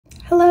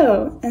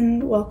Hello,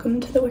 and welcome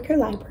to the Wicker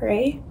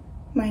Library.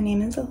 My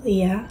name is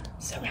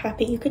Aaliyah, so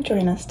happy you could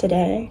join us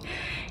today,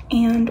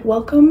 and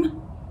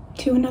welcome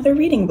to another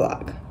reading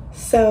vlog.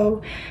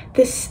 So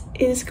this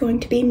is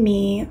going to be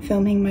me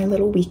filming my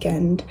little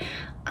weekend,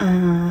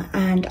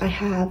 and I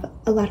have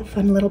a lot of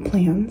fun little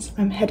plans.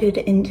 I'm headed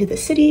into the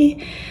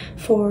city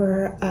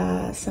for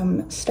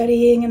some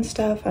studying and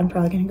stuff. I'm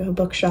probably gonna go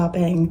book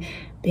shopping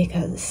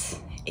because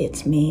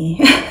it's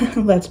me,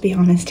 let's be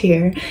honest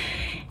here.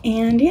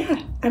 And yeah,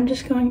 I'm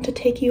just going to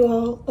take you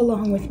all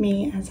along with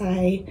me as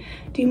I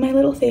do my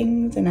little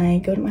things and I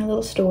go to my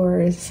little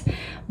stores.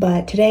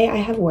 But today I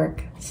have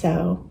work,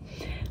 so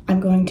I'm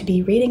going to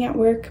be reading at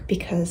work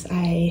because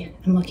I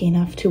am lucky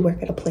enough to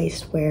work at a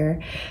place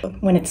where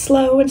when it's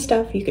slow and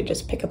stuff, you could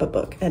just pick up a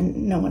book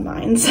and no one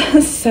minds.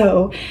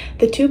 So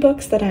the two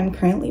books that I'm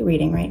currently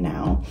reading right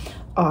now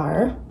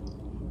are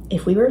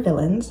If We Were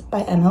Villains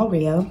by M.L.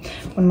 Rio,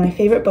 one of my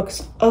favorite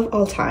books of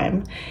all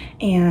time,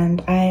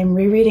 and I'm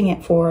rereading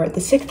it for the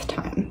 6th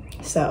time.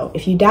 So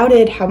if you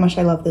doubted how much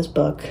I love this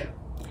book,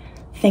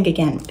 think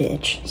again,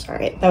 bitch.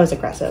 Sorry, that was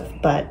aggressive,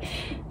 but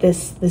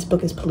this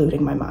book is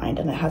polluting my mind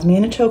and it has me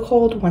in a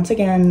chokehold once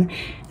again,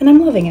 and I'm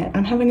loving it.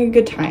 I'm having a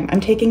good time.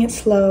 I'm taking it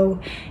slow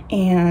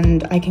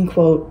and I can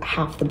quote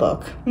half the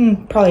book,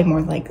 probably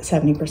more like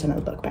 70% of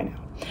the book by now.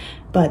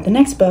 But the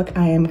next book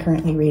I am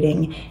currently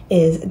reading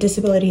is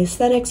Disability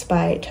Aesthetics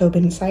by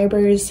Tobin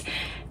Siebers.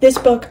 This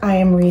book I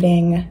am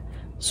reading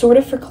sort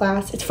of for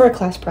class. It's for a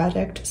class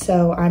project,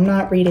 so I'm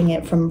not reading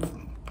it from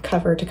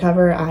cover to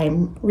cover.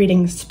 I'm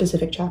reading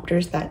specific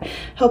chapters that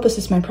help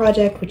assist my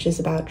project, which is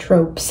about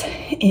tropes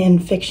in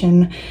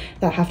fiction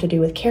that have to do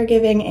with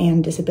caregiving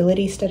and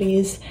disability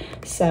studies.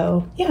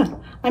 So yeah,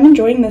 I'm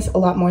enjoying this a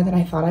lot more than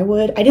I thought I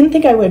would. I didn't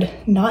think I would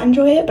not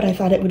enjoy it, but I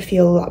thought it would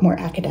feel a lot more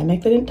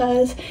academic than it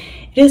does.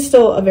 It is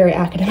still a very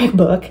academic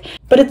book,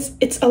 but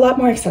it's a lot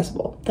more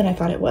accessible than I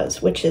thought it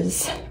was, which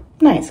is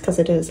nice because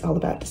it is all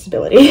about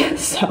disability.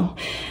 So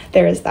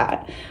there is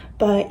that.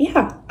 But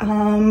yeah,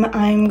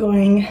 I'm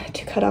going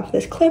to cut off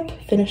this clip,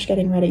 finish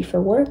getting ready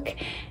for work,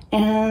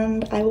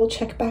 and I will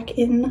check back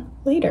in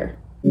later.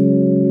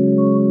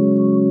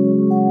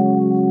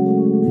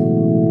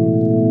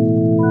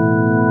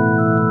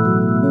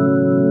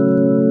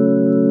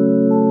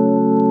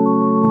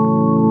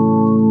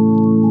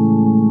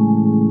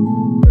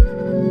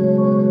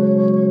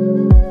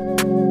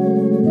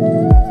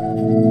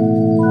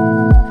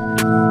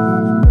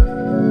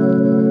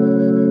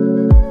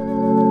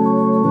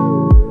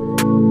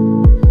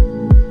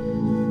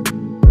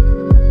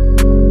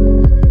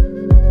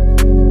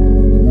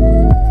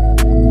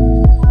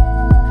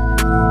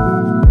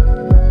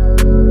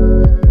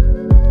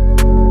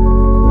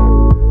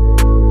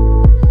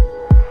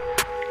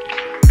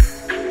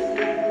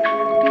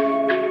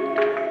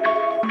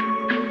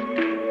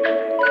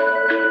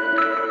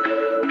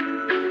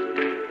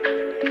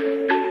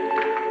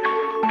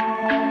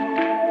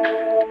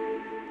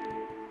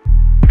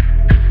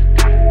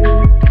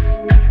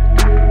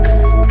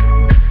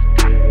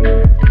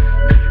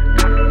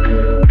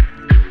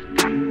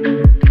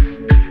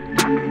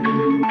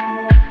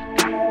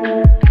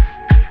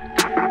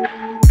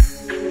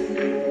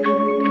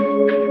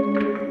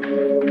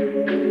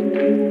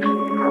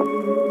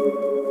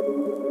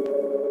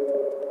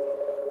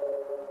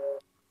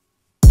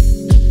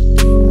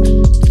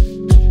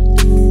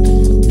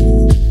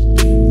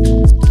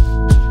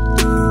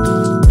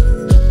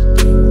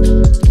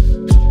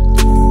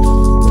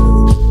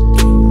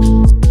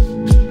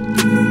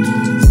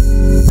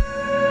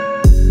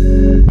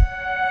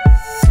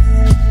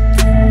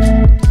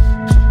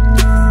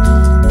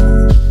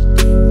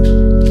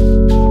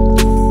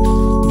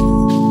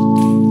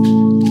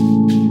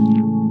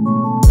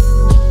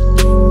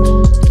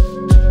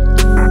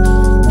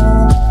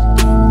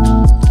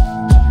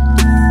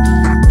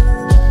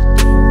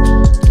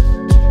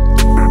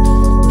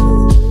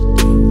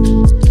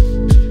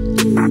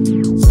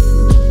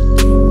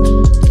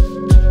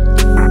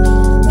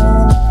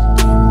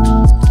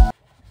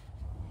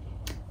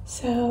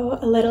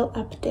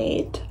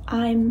 Update.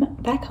 I'm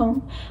back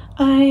home.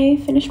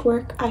 I finished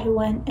work. I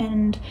went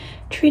and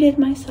treated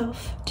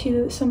myself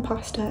to some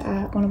pasta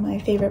at one of my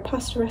favorite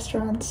pasta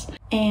restaurants,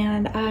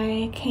 and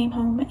I came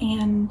home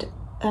and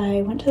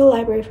I went to the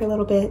library for a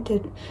little bit,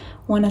 did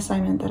one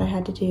assignment that I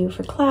had to do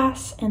for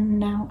class, and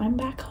now I'm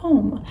back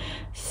home.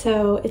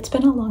 So it's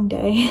been a long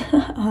day.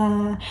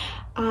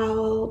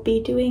 I'll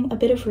be doing a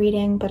bit of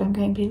reading, but I'm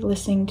going to be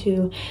listening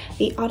to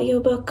the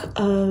audiobook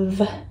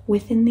of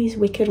Within These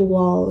Wicked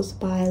Walls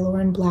by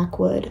Lauren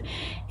Blackwood,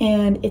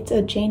 and it's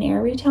a Jane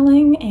Eyre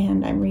retelling,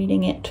 and I'm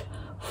reading it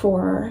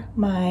for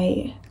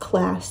my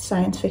class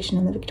Science Fiction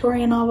in the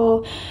Victorian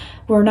Novel.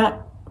 We're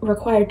not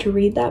required to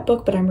read that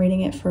book, but I'm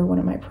reading it for one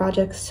of my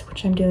projects,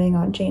 which I'm doing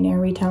on Jane Eyre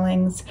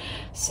retellings.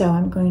 So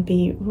I'm going to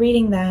be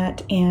reading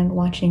that and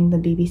watching the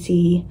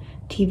BBC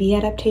TV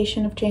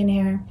adaptation of Jane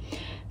Eyre.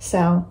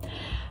 So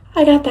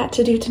I got that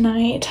to do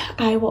tonight.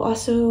 I will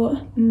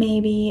also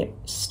maybe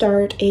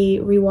start a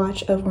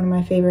rewatch of one of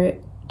my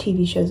favorite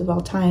TV shows of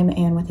all time,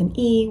 and with an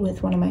E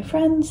with one of my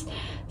friends.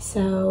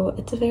 So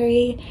it's a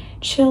very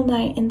chill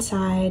night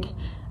inside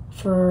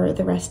for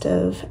the rest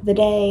of the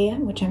day,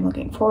 which I'm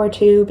looking forward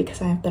to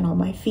because I have been on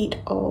my feet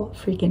all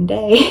freaking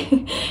day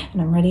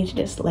and I'm ready to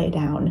just lay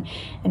down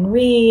and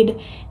read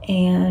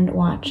and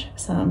watch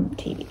some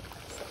TV.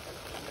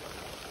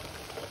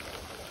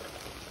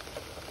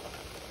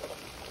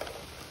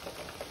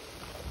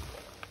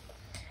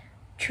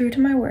 True to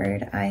my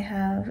word, I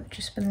have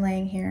just been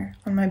laying here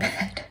on my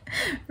bed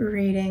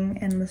reading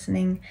and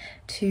listening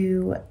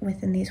to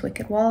Within These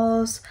Wicked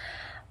Walls.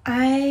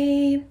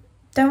 I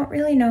don't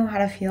really know how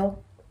to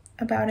feel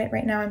about it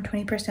right now. I'm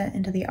 20%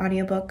 into the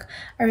audiobook.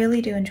 I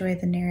really do enjoy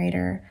the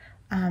narrator.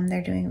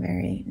 They're doing a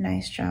very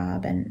nice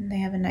job, and they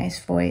have a nice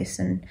voice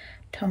and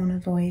tone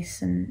of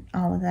voice and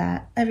all of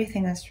that.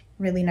 Everything that's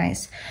really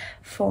nice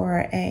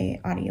for a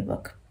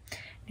audiobook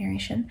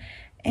narration.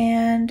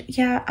 And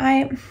yeah,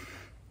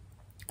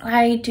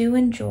 I do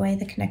enjoy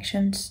the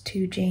connections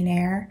to Jane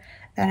Eyre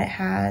that it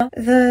has.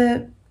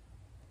 The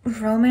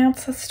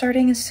romance that's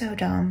starting is so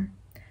dumb.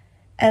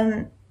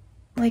 And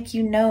like,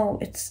 you know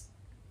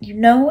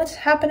what's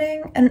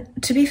happening. And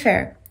to be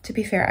fair,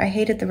 I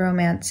hated the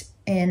romance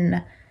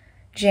in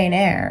Jane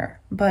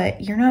Eyre,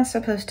 but you're not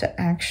supposed to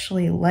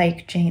actually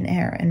like Jane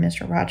Eyre and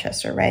Mr.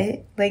 Rochester,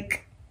 right?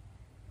 Like,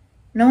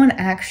 no one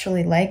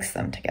actually likes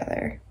them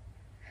together.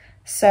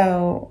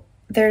 So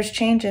there's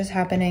changes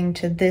happening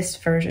to this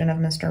version of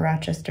Mr.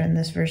 Rochester and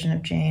this version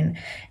of Jane.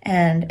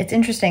 And it's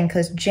interesting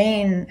because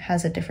Jane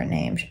has a different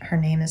name. Her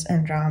name is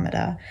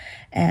Andromeda,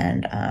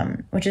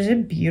 and which is a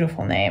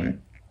beautiful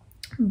name.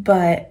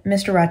 But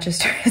Mr.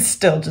 Rochester is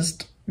still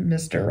just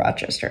Mr.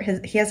 Rochester.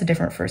 He has a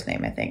different first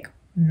name, I think.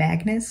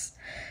 Magnus?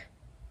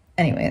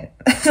 Anyway,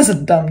 this is a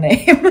dumb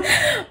name.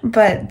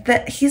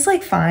 But he's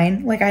like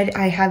fine. Like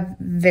I have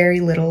very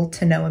little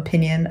to no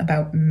opinion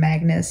about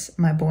Magnus,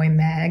 my boy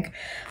Mag.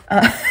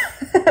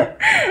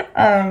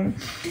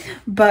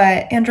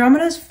 But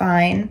Andromeda's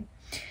fine.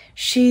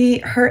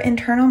 Her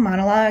internal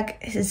monologue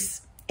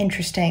is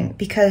interesting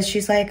because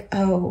she's like,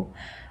 oh,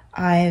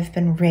 I've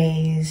been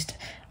raised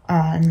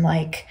on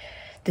like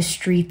the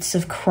streets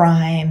of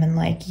crime, and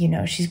like, you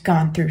know, she's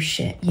gone through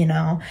shit, you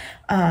know,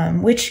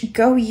 which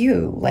go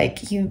you,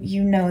 like,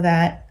 you know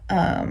that,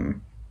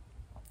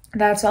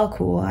 that's all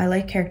cool. I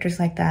like characters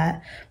like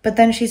that. But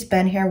then she's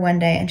been here one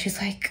day and she's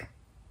like,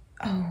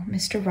 oh,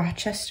 Mr.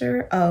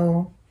 Rochester,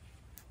 oh,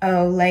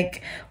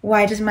 like,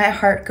 why does my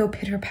heart go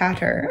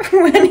pitter-patter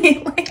when he,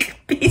 like,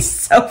 be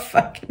so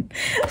fucking,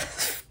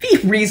 be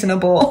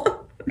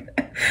reasonable.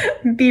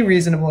 Be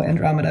reasonable,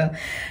 Andromeda.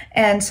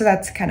 And so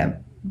that's kind of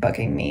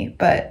bugging me.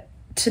 But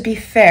to be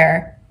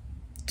fair,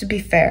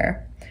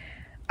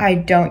 I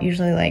don't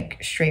usually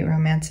like straight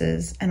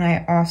romances, and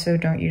I also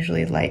don't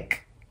usually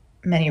like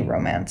many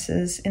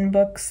romances in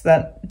books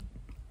that,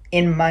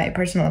 in my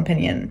personal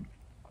opinion,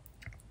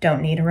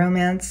 don't need a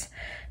romance.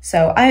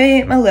 So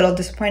I'm a little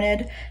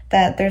disappointed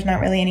that there's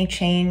not really any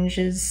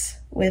changes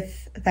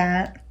with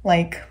that.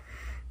 Like,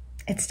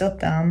 it's still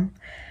dumb.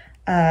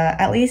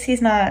 At least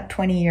he's not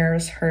 20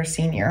 years her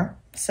senior.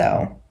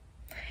 So,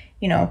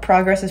 you know,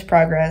 progress is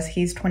progress.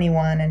 He's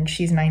 21 and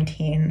she's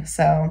 19.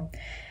 So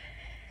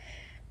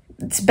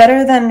it's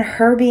better than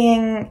her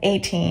being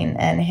 18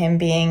 and him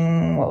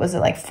being, what was it,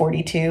 like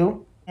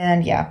 42?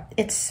 And yeah,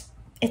 it's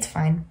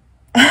fine.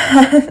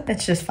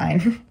 It's just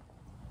fine.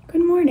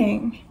 Good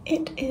morning.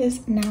 It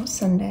is now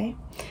Sunday,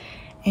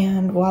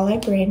 and while I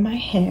braid my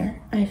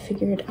hair, I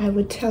figured I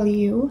would tell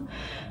you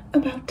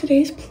about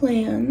today's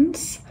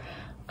plans.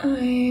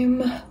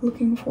 I'm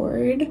looking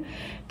forward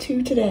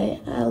to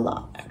today a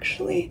lot,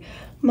 actually.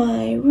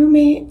 My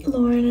roommate,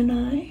 Lauren, and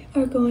I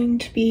are going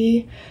to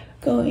be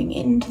going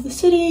into the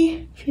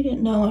city. If you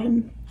didn't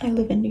know, I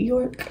live in New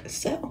York,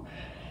 so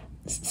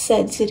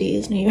said city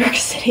is New York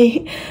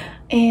City.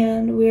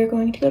 And we're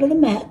going to go to the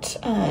Met.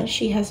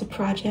 She has a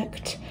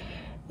project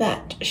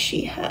that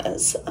she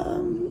has,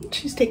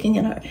 she's taking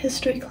an art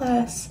history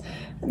class,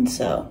 and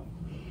so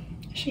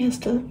she has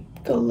to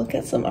go look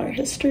at some art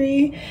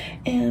history,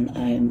 and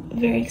I'm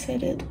very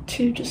excited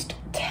to just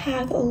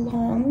tag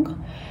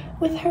along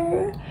with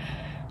her.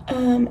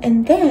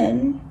 And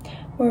then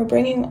we're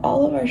bringing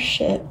all of our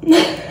shit,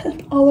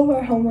 all of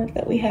our homework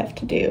that we have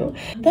to do.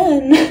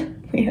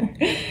 Then we are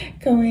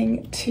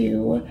going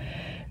to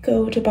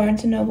go to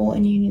Barnes & Noble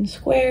in Union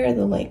Square,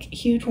 the like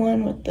huge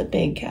one with the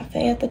big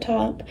cafe at the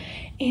top,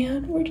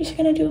 and we're just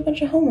gonna do a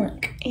bunch of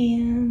homework,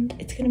 and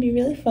it's gonna be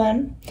really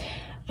fun.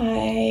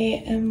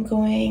 I am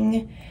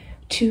going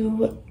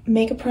to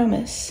make a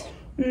promise.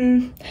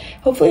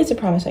 Hopefully it's a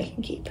promise I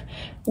can keep,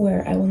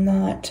 where I will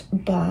not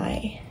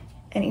buy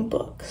any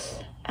books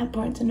at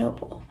Barnes &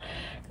 Noble.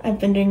 I've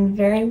been doing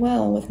very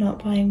well with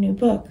not buying new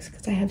books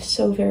because I have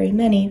so very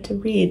many to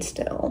read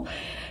still.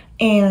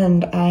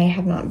 And I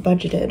have not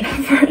budgeted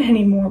for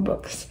any more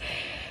books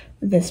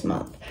this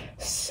month.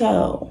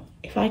 So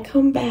if I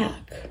come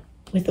back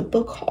with a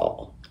book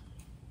haul,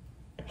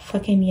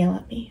 fucking yell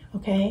at me,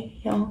 okay?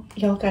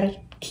 Y'all gotta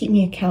keep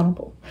me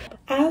accountable.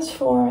 As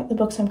for the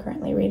books I'm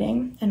currently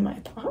reading and my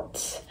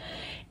thoughts,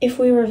 If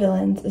We Were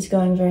Villains is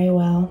going very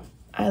well.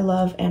 I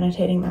love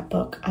annotating that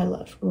book. I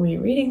love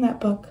rereading that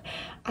book.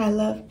 I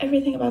love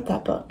everything about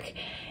that book.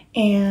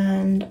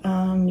 And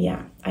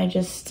yeah, I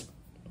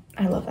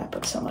love that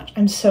book so much.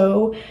 I'm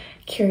so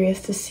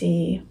curious to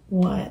see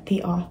what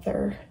the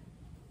author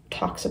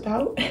talks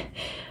about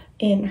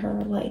in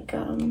her like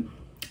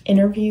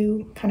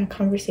interview kind of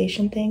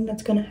conversation thing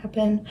that's going to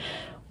happen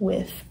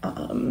with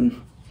the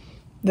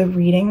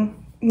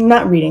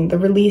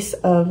release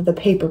of the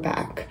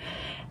paperback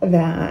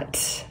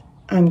that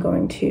I'm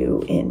going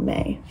to in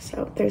May.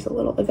 So there's a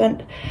little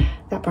event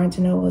that Barnes &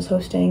 Noble is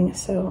hosting,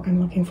 so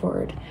I'm looking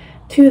forward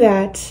to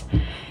that.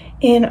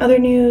 In other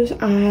news,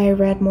 I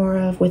read more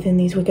of Within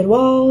These Wicked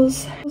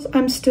Walls.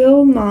 I'm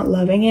still not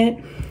loving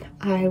it,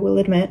 I will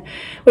admit,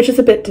 which is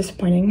a bit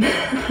disappointing.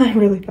 I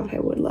really thought I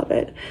would love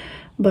it,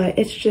 but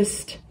it's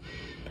just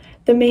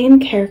the main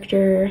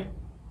character.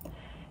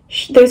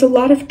 There's a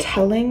lot of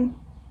telling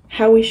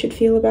how we should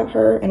feel about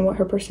her and what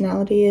her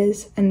personality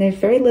is, and there's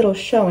very little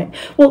showing.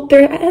 Well,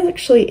 there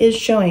actually is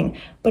showing,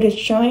 but it's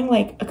showing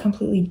like a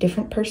completely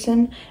different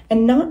person,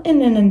 and not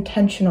in an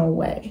intentional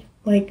way.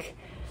 Like,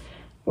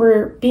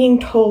 we're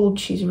being told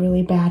she's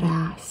really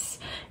badass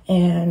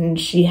and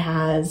she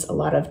has a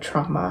lot of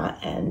trauma,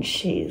 and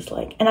she's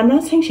like, and I'm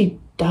not saying she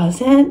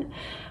doesn't,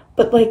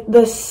 but like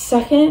the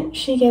second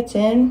she gets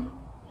in,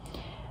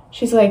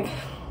 she's like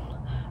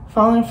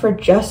falling for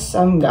just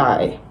some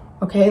guy.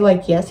 Okay,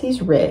 like, yes, he's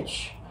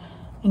rich,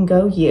 and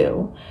go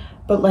you,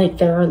 but like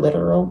there are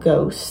literal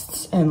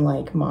ghosts and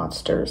like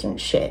monsters and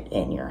shit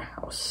in your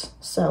house.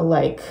 So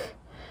like,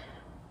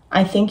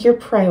 I think your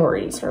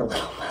priorities are a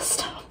little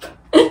messed up.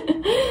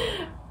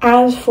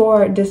 As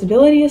for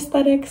disability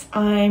aesthetics,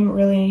 I'm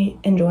really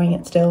enjoying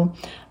it still.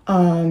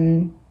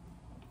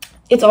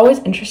 It's always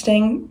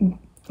interesting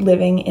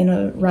living in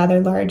a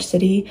rather large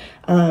city.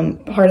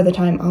 Part of the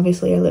time,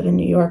 obviously, I live in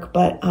New York,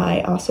 but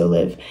I also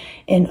live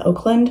in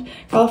Oakland,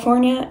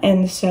 California,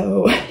 and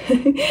so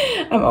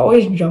I'm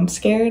always jump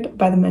scared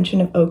by the mention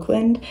of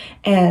Oakland,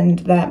 and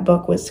that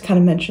book was kind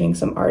of mentioning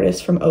some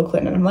artists from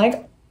Oakland, and I'm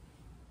like,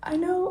 I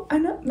know,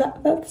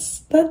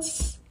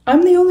 that's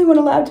I'm the only one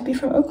allowed to be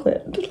from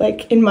Oakland.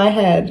 Like, in my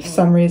head, for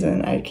some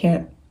reason, I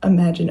can't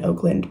imagine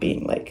Oakland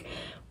being like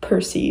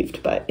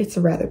perceived, but it's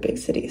a rather big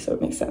city, so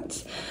it makes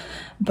sense.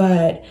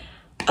 But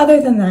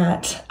other than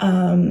that,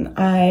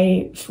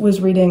 I was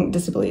reading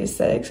Disability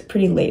Aesthetics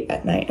pretty late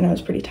at night, and I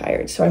was pretty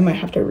tired, so I might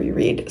have to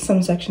reread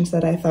some sections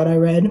that I thought I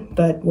read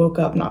but woke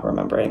up not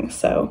remembering.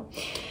 So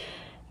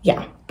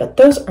yeah, but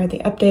those are the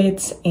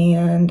updates,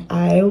 and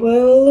I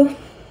will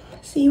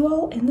see you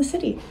all in the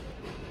city.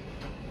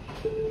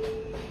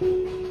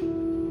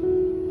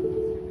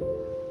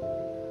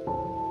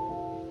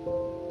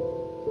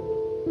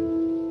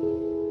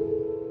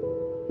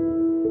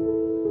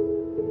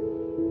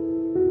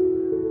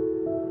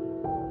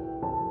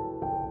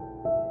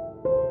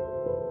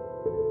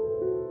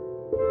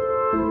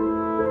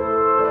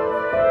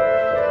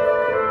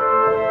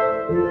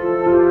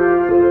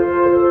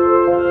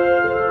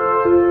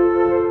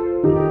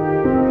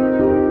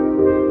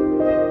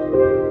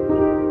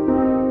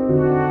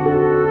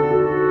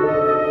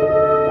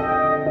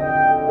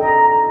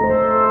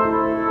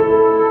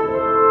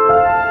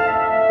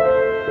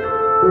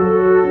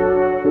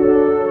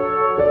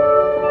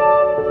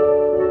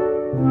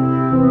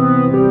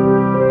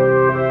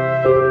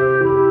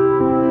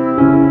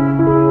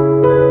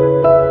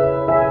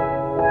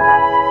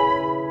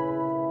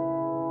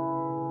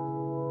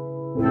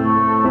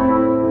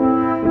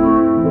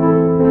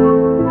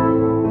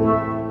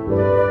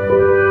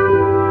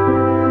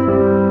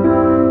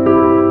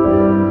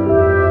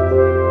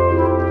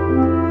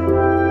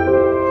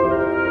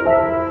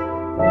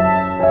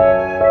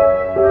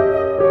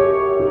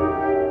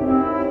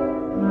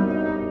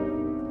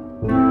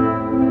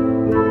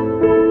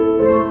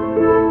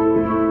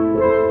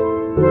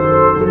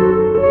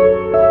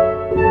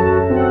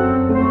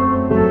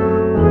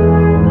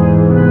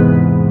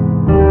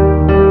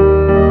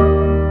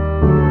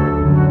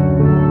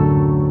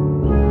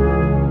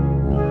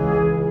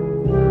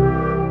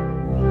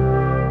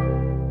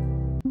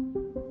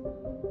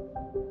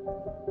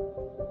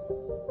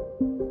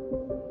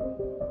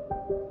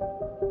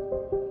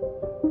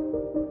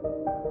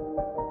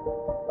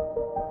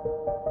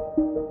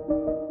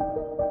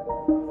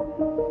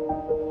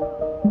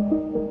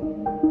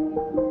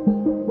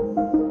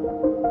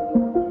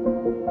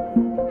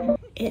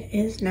 It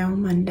is now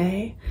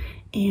Monday,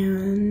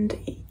 and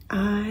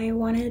I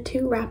wanted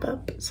to wrap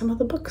up some of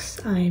the books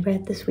I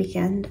read this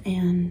weekend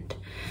and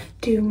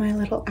do my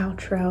little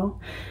outro.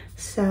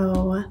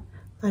 So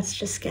let's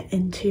just get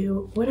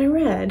into what I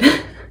read.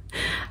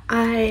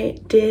 I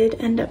did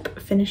end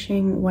up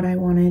finishing what I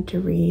wanted to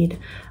read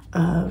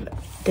of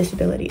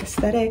Disability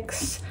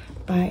Aesthetics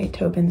by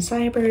Tobin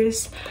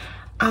Siebers.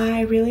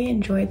 I really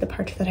enjoyed the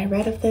parts that I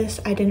read of this.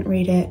 I didn't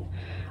read it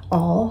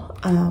all.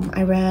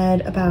 I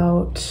read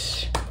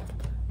about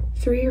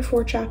 3 or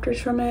 4 chapters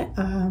from it,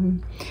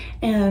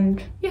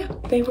 and yeah,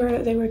 they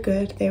were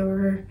good. They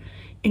were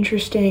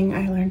interesting.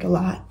 I learned a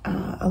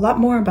lot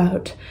more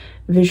about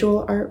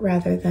visual art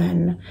rather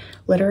than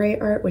literary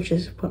art, which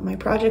is what my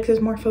project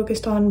is more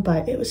focused on,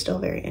 but it was still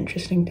very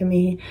interesting to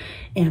me,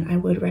 and I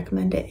would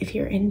recommend it if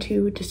you're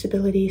into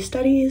disability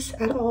studies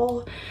at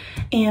all.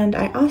 And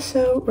I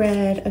also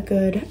read a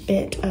good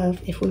bit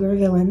of If We Were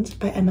Villains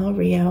by ML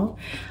Rio.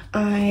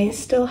 I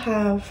still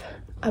have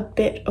a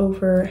bit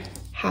over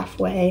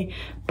halfway,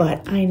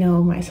 but I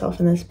know myself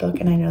in this book,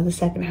 and I know the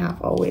second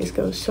half always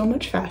goes so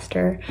much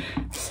faster,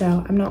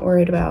 so I'm not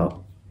worried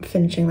about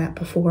finishing that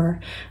before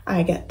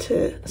I get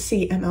to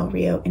see ML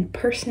Rio in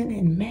person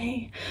in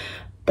May.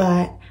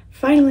 But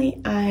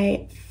finally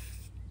I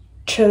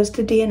chose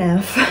to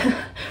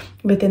DNF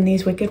Within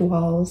These Wicked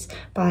Walls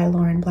by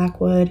Lauren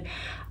Blackwood.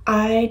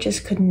 I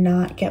just could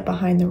not get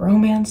behind the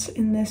romance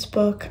in this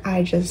book.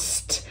 I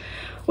just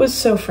was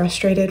so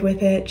frustrated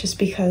with it, just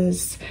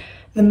because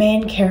the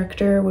main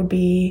character would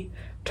be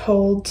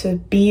told to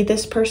be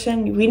this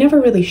person. We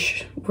never really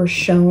were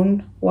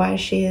shown why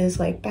she is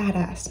like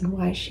badass and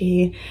why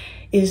she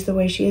is the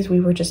way she is. We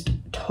were just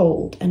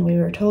told, and we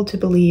were told to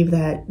believe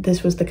that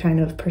this was the kind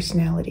of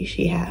personality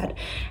she had.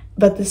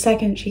 But the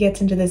second she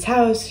gets into this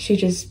house, she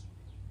just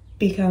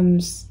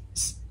becomes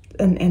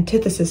an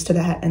antithesis to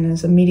that and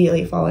is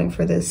immediately falling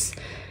for this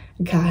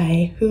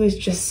guy who is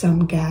just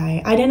some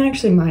guy. I didn't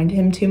actually mind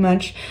him too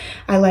much.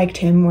 I liked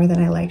him more than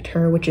I liked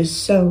her, which is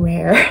so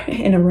rare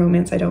in a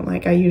romance I don't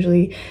like. I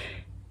usually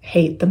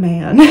hate the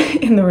man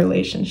in the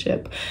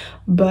relationship.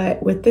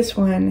 But with this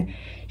one,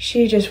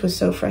 she just was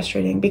so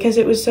frustrating because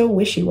it was so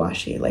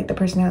wishy-washy. Like, the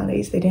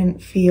personalities, they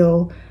didn't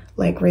feel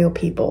like real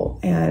people,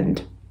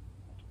 and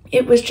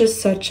it was just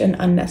such an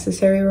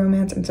unnecessary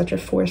romance and such a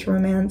forced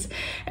romance,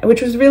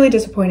 which was really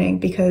disappointing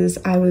because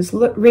I was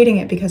reading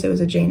it because it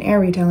was a Jane Eyre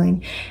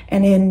retelling.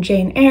 And in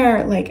Jane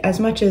Eyre, like, as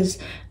much as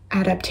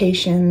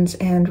adaptations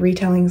and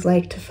retellings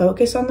like to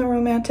focus on the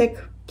romantic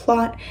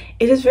plot,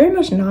 it is very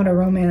much not a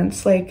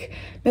romance. Like,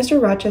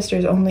 Mr.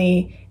 Rochester's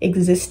only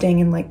existing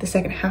in like the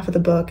second half of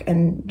the book,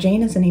 and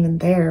Jane isn't even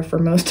there for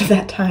most of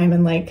that time.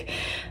 And like,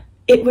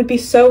 it would be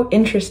so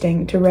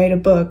interesting to write a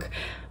book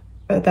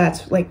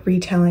that's like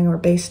retelling or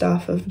based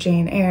off of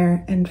Jane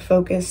Eyre and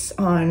focus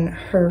on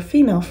her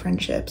female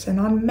friendships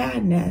and on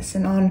madness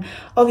and on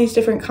all these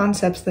different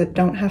concepts that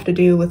don't have to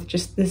do with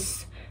just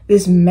this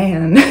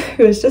man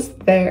who is just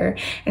there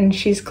and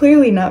she's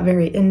clearly not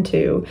very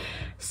into.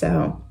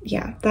 So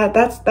yeah,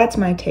 that's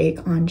my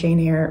take on Jane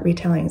Eyre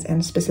retellings,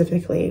 and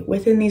specifically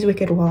Within These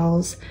Wicked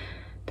Walls.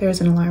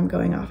 There's an alarm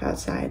going off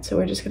outside, so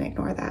we're just gonna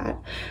ignore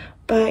that.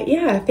 But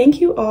yeah, thank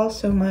you all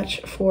so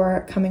much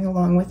for coming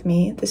along with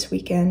me this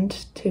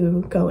weekend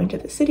to go into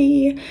the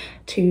city,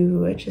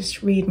 to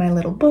just read my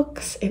little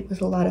books. It was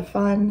a lot of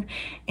fun,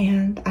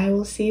 and I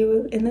will see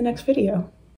you in the next video.